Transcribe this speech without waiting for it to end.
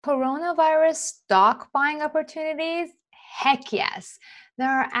Coronavirus stock buying opportunities? Heck yes. There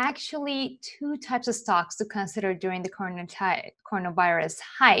are actually two types of stocks to consider during the coronavirus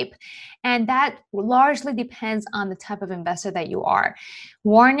hype, and that largely depends on the type of investor that you are.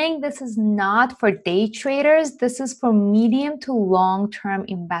 Warning, this is not for day traders, this is for medium to long term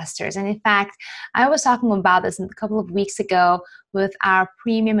investors. And in fact, I was talking about this a couple of weeks ago with our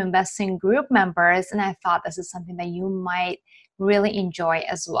premium investing group members, and I thought this is something that you might really enjoy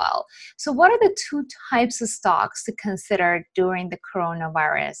as well. So, what are the two types of stocks to consider during the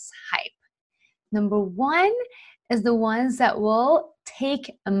coronavirus hype? Number one is the ones that will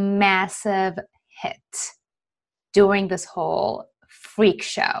take a massive hit during this whole freak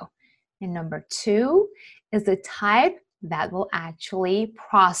show. And number two is the type that will actually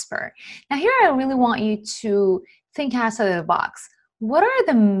prosper. Now, here I really want you to think outside of the box. What are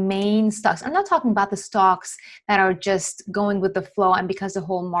the main stocks? I'm not talking about the stocks that are just going with the flow, and because the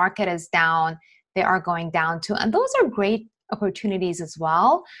whole market is down, they are going down too. And those are great opportunities as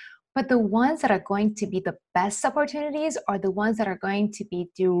well. But the ones that are going to be the best opportunities are the ones that are going to be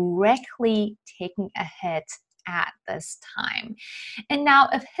directly taking a hit at this time. And now,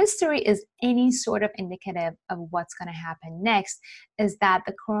 if history is any sort of indicative of what's going to happen next, is that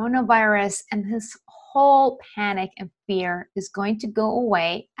the coronavirus and this whole panic and fear is going to go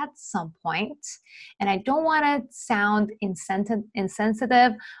away at some point. And I don't want to sound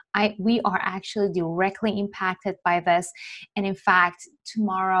insensitive. We are actually directly impacted by this. And in fact,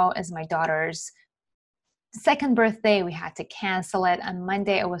 tomorrow is my daughter's second birthday. We had to cancel it. On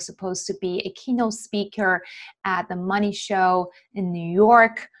Monday, I was supposed to be a keynote speaker at the Money Show in New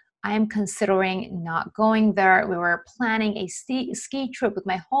York. I am considering not going there. We were planning a ski trip with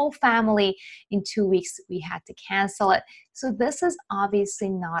my whole family in 2 weeks. We had to cancel it. So this is obviously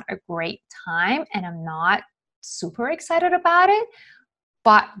not a great time, and I'm not super excited about it.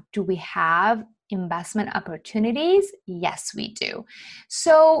 But do we have investment opportunities? Yes, we do.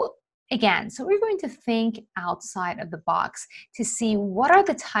 So again, so we're going to think outside of the box to see what are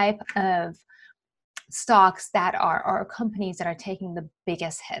the type of stocks that are or companies that are taking the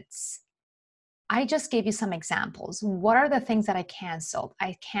biggest hits. I just gave you some examples. What are the things that I canceled?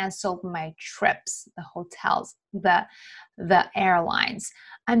 I canceled my trips, the hotels, the airlines.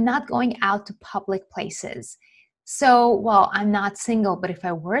 I'm not going out to public places. So, well, I'm not single, but if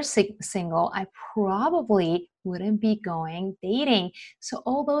I were single, I probably wouldn't be going dating. So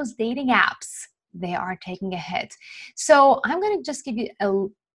all those dating apps, they are taking a hit. So I'm going to just give you a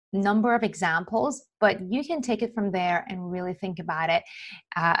number of examples, but you can take it from there and really think about it,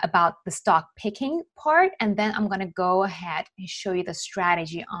 about the stock picking part. And then I'm going to go ahead and show you the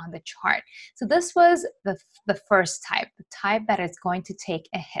strategy on the chart. So this was the first type, the type that is going to take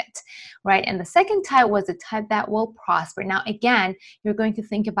a hit, right? And the second type was the type that will prosper. Now, again, you're going to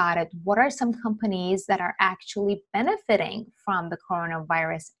think about it. What are some companies that are actually benefiting from the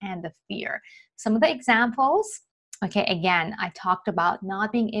coronavirus and the fear? Some of the examples. Okay, again, I talked about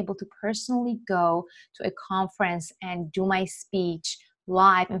not being able to personally go to a conference and do my speech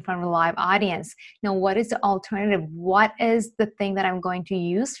live in front of a live audience. Now, what is the alternative? What is the thing that I'm going to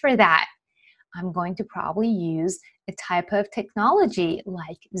use for that? I'm going to probably use a type of technology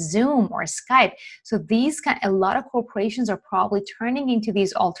like Zoom or Skype. So a lot of corporations are probably turning into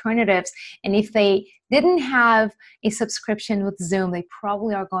these alternatives. And if they didn't have a subscription with Zoom, they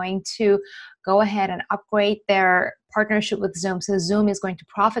probably are going to go ahead and upgrade their partnership with Zoom. So Zoom is going to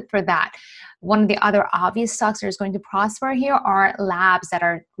profit for that. One of the other obvious stocks that is going to prosper here are labs that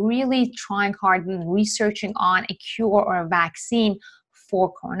are really trying hard and researching on a cure or a vaccine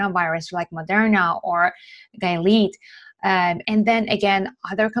for coronavirus, like Moderna or Gilead. And then again,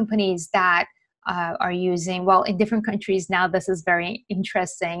 other companies that are using, well, in different countries now, this is very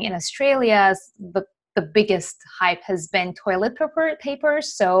interesting. In Australia, the biggest hype has been toilet paper.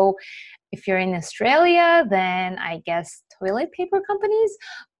 So if you're in Australia, then I guess toilet paper companies.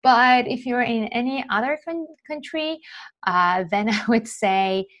 But if you're in any other country, then I would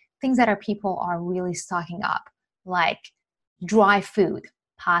say things that people are really stocking up, like dry food,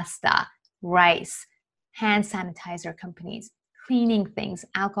 pasta, rice, hand sanitizer companies, cleaning things,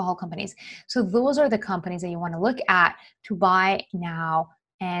 alcohol companies. So those are the companies that you want to look at to buy now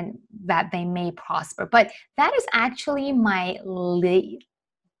and that they may prosper. But that is actually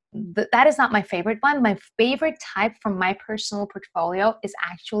that is not my favorite one. My favorite type from my personal portfolio is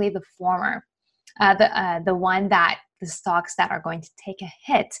actually the former, the one that the stocks that are going to take a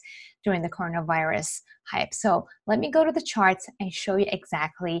hit during the coronavirus hype. So let me go to the charts and show you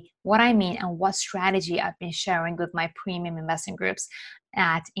exactly what I mean and what strategy I've been sharing with my premium investing groups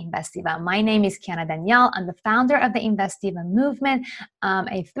at Investiva. My name is Kiana Danielle. I'm the founder of the Investiva movement,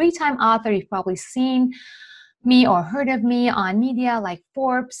 a 3-time author. You've probably seen me or heard of me on media like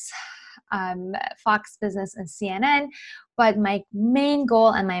Forbes, Fox Business, and CNN. But my main goal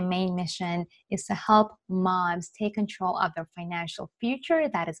and my main mission is to help moms take control of their financial future.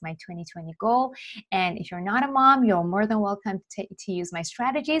 That is my 2020 goal. And if you're not a mom, you're more than welcome to use my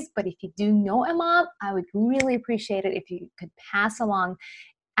strategies. But if you do know a mom, I would really appreciate it if you could pass along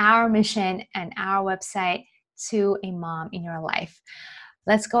our mission and our website to a mom in your life.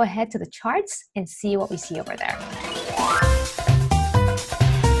 Let's go ahead to the charts and see what we see over there.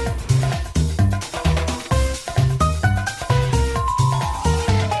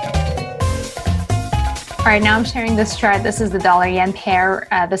 All right, now I'm sharing this chart. This is the dollar-yen pair.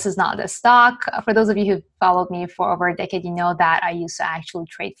 This is not the stock. For those of you who followed me for over a decade, you know that I used to actually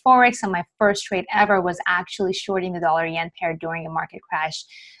trade Forex, and my first trade ever was actually shorting the dollar-yen pair during a market crash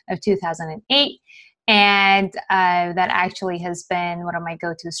of 2008. And that actually has been one of my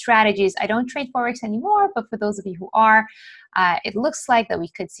go-to strategies. I don't trade Forex anymore, but for those of you who are, it looks like that we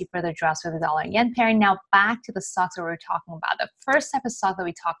could see further drops for the dollar-yen pair. Now back to the stocks that we were talking about. The first type of stock that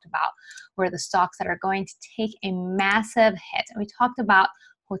we talked about were the stocks that are going to take a massive hit. And we talked about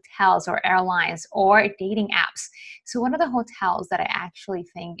hotels or airlines or dating apps. So one of the hotels that I actually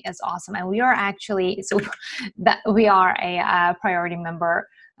think is awesome, and we are actually, so that we are a priority member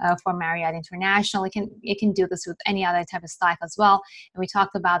for Marriott International. You can do this with any other type of stock as well. And we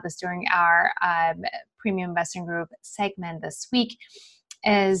talked about this during our Premium Investing Group segment this week,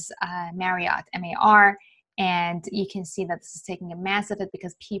 is Marriott, MAR. And you can see that this is taking a massive hit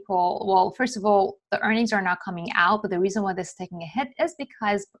because people, well, first of all, the earnings are not coming out, but the reason why this is taking a hit is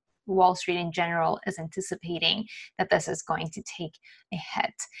because Wall Street in general is anticipating that this is going to take a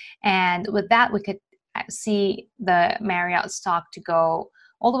hit. And with that, we could see the Marriott stock to go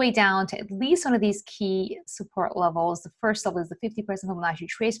all the way down to at least one of these key support levels. The first level is the 50% Fibonacci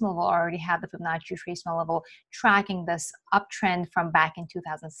retracement level. I already have the Fibonacci retracement level tracking this uptrend from back in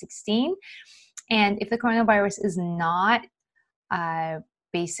 2016. And if the coronavirus is not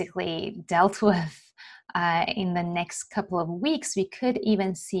basically dealt with in the next couple of weeks, we could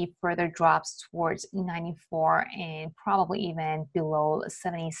even see further drops towards 94 and probably even below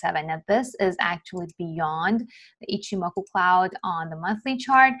 77. Now, this is actually beyond the Ichimoku cloud on the monthly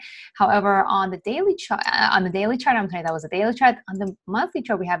chart. However, on the daily chart, I'm sorry, that was a daily chart. On the monthly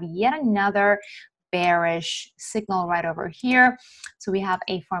chart, we have yet another bearish signal right over here. So we have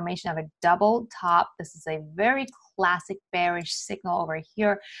a formation of a double top. This is a very classic bearish signal over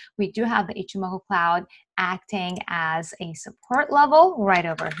here. We do have the Ichimoku cloud acting as a support level right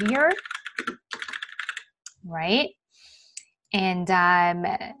over here, right? And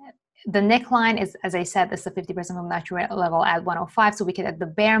the neckline is, as I said, this is the 50% Fibonacci level at 105. So we could at the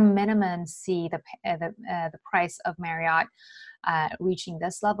bare minimum see the price of Marriott reaching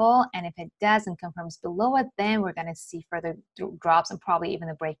this level. And if it does and confirms below it, then we're going to see further drops and probably even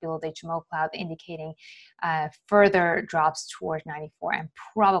the break below the Ichimoku cloud, indicating further drops towards 94 and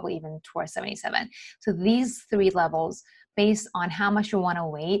probably even towards 77. So these three levels, based on how much you want to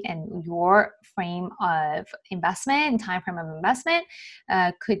wait and your frame of investment and time frame of investment,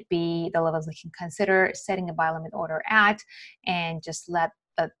 could be the levels that you can consider setting a buy limit order at, and just let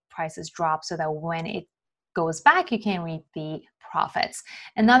the prices drop so that when it goes back, you can reap the profits.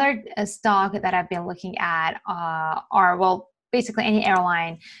 Another stock that I've been looking at are, well, basically any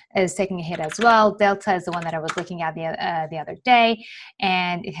airline is taking a hit as well. Delta is the one that I was looking at the other day,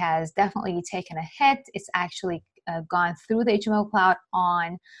 and it has definitely taken a hit. It's actually gone through the Ichimoku cloud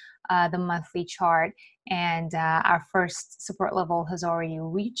on the monthly chart, and our first support level has already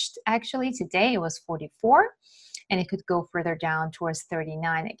reached. Actually today it was 44, and it could go further down towards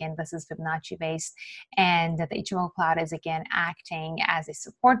 39. Again, this is Fibonacci based, and the Ichimoku cloud is again acting as a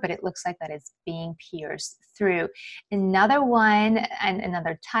support, but it looks like that it's being pierced through. Another one and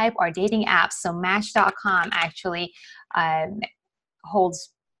another type are dating apps. So Match.com actually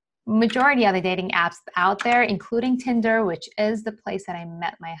holds majority of the dating apps out there, including Tinder, which is the place that I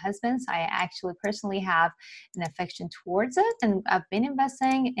met my husband. So I actually personally have an affection towards it, and I've been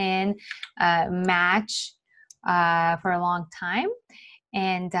investing in Match for a long time.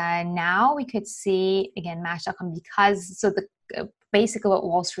 And now we could see again Match.com, because so the basically what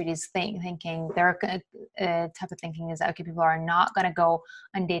Wall Street is thinking, their type of thinking is that okay, people are not going to go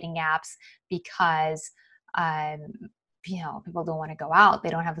on dating apps because people don't want to go out. They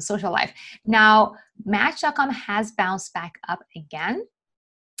don't have a social life. Now, Match.com has bounced back up again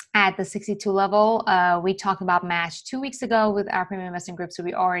at the 62 level. We talked about Match 2 weeks ago with our premium investing group. So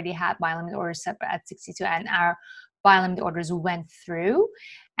we already had buy limit orders set at 62, and our buy limit orders went through.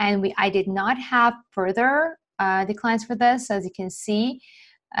 And I did not have further declines for this. As you can see,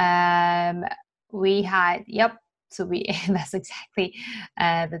 we had, so that's exactly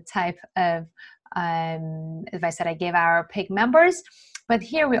the type of advice that I gave our PIG members. But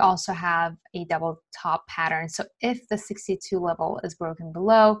here we also have a double top pattern. So if the 62 level is broken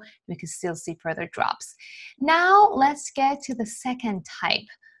below, we can still see further drops. Now let's get to the second type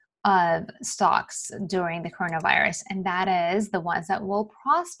of stocks during the coronavirus, and that is the ones that will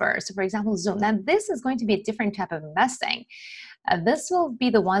prosper. So for example, Zoom. Now this is going to be a different type of investing. This will be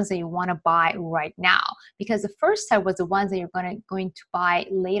the ones that you want to buy right now, because the first type was the ones that you're going to buy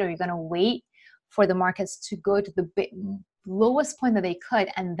later. You're going to wait for the markets to go to the lowest point that they could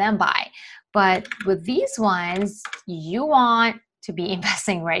and then buy. But with these ones, you want to be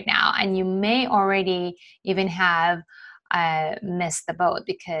investing right now, and you may already even have missed the boat,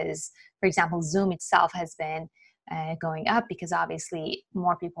 because, for example, Zoom itself has been going up because obviously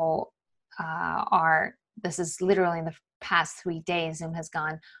more people this is literally in the past 3 days, Zoom has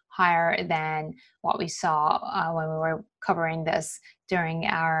gone higher than what we saw when we were covering this during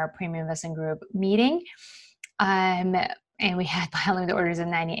our premium investing group meeting. And we had buy limit orders at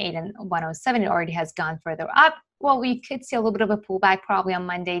 98 and 107. It already has gone further up. Well, we could see a little bit of a pullback probably on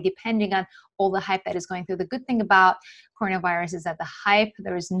Monday, depending on all the hype that is going through. The good thing about coronavirus is that the hype,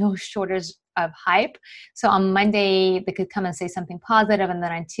 there is no shortage of hype. So on Monday, they could come and say something positive, and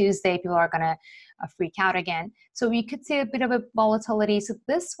then on Tuesday, people are going to freak out again. So we could see a bit of a volatility. So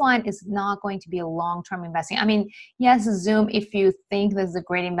this one is not going to be a long-term investing. I mean, yes, Zoom, if you think this is a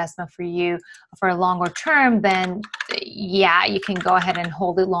great investment for you for a longer term, then yeah, you can go ahead and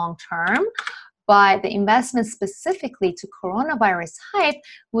hold it long-term. But the investment specifically to coronavirus hype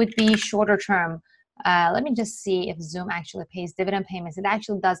would be shorter term. Let me just see if Zoom actually pays dividend payments. It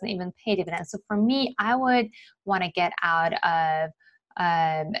actually doesn't even pay dividends. So for me, I would want to get out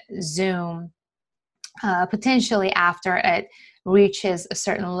of Zoom potentially after it reaches a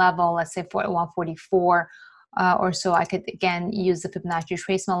certain level, let's say 144 or so. I could again use the Fibonacci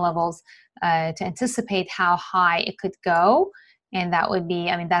retracement levels to anticipate how high it could go. And that would be,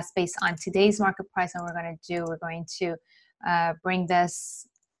 I mean, that's based on today's market price. And we're going to bring this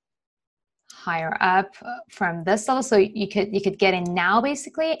higher up from this level. So you could get in now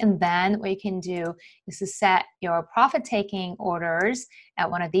basically. And then what you can do is to set your profit taking orders at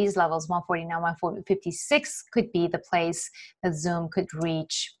one of these levels. 149, 156 could be the place that Zoom could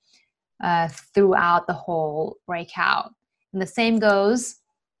reach throughout the whole breakout. And the same goes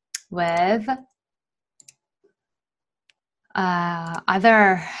with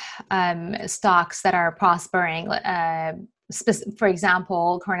other stocks that are prospering, for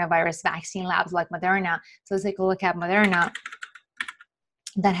example, coronavirus vaccine labs like Moderna. So let's take a look at Moderna,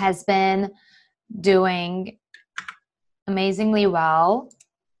 that has been doing amazingly well.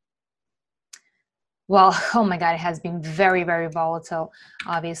 Well, oh my God, it has been very, very volatile,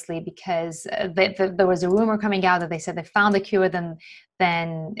 obviously, because there was a rumor coming out that they said they found the cure, then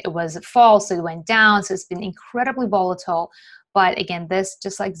it was false, so it went down. So it's been incredibly volatile. But again, this,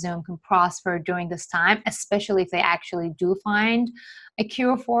 just like Zoom, can prosper during this time, especially if they actually do find a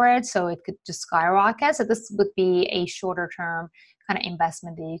cure for it. So it could just skyrocket. So this would be a shorter term kind of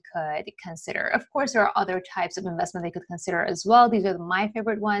investment that you could consider. Of course, there are other types of investment they could consider as well. These are my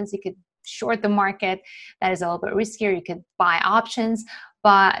favorite ones. You could short the market. That is a little bit riskier. You could buy options,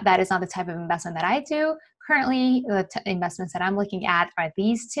 but that is not the type of investment that I do. Currently, the investments that I'm looking at are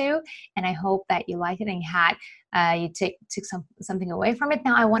these two, and I hope that you liked it and you took something away from it.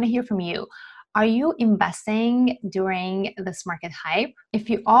 Now, I want to hear from you. Are you investing during this market hype? If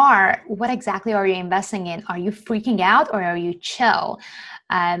you are, what exactly are you investing in? Are you freaking out or are you chill?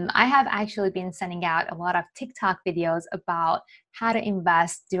 I have actually been sending out a lot of TikTok videos about how to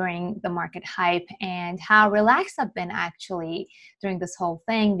invest during the market hype and how relaxed I've been actually during this whole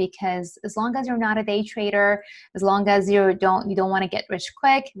thing, because as long as you're not a day trader, as long as you don't want to get rich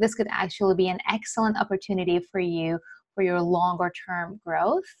quick, this could actually be an excellent opportunity for you for your longer term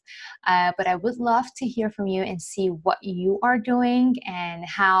growth. But I would love to hear from you and see what you are doing and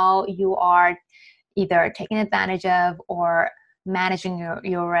how you are either taking advantage of or managing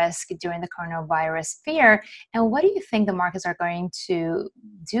your risk during the coronavirus fear. And what do you think the markets are going to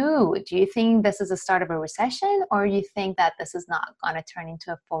do? Do you think this is the start of a recession, or do you think that this is not going to turn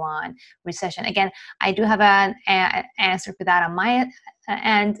into a full-on recession? Again, I do have an answer for that on my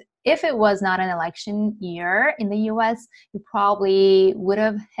end. if it was not an election year in the US, you probably would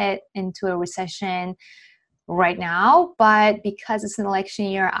have hit into a recession right now. But because it's an election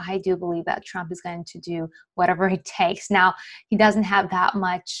year, I do believe that Trump is going to do whatever it takes. Now, he doesn't have that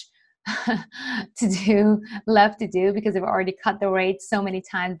much left to do, because they've already cut the rates so many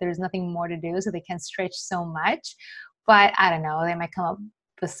times. There's nothing more to do, so they can stretch so much. But I don't know, they might come up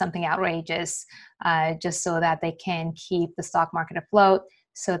with something outrageous just so that they can keep the stock market afloat,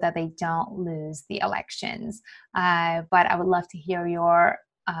 so that they don't lose the elections. But I would love to hear your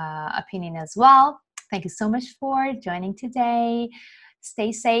opinion as well. Thank you so much for joining today.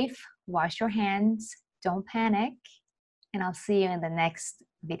 Stay safe, wash your hands, don't panic, and I'll see you in the next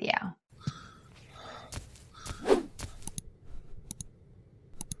video.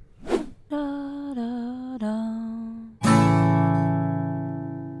 No.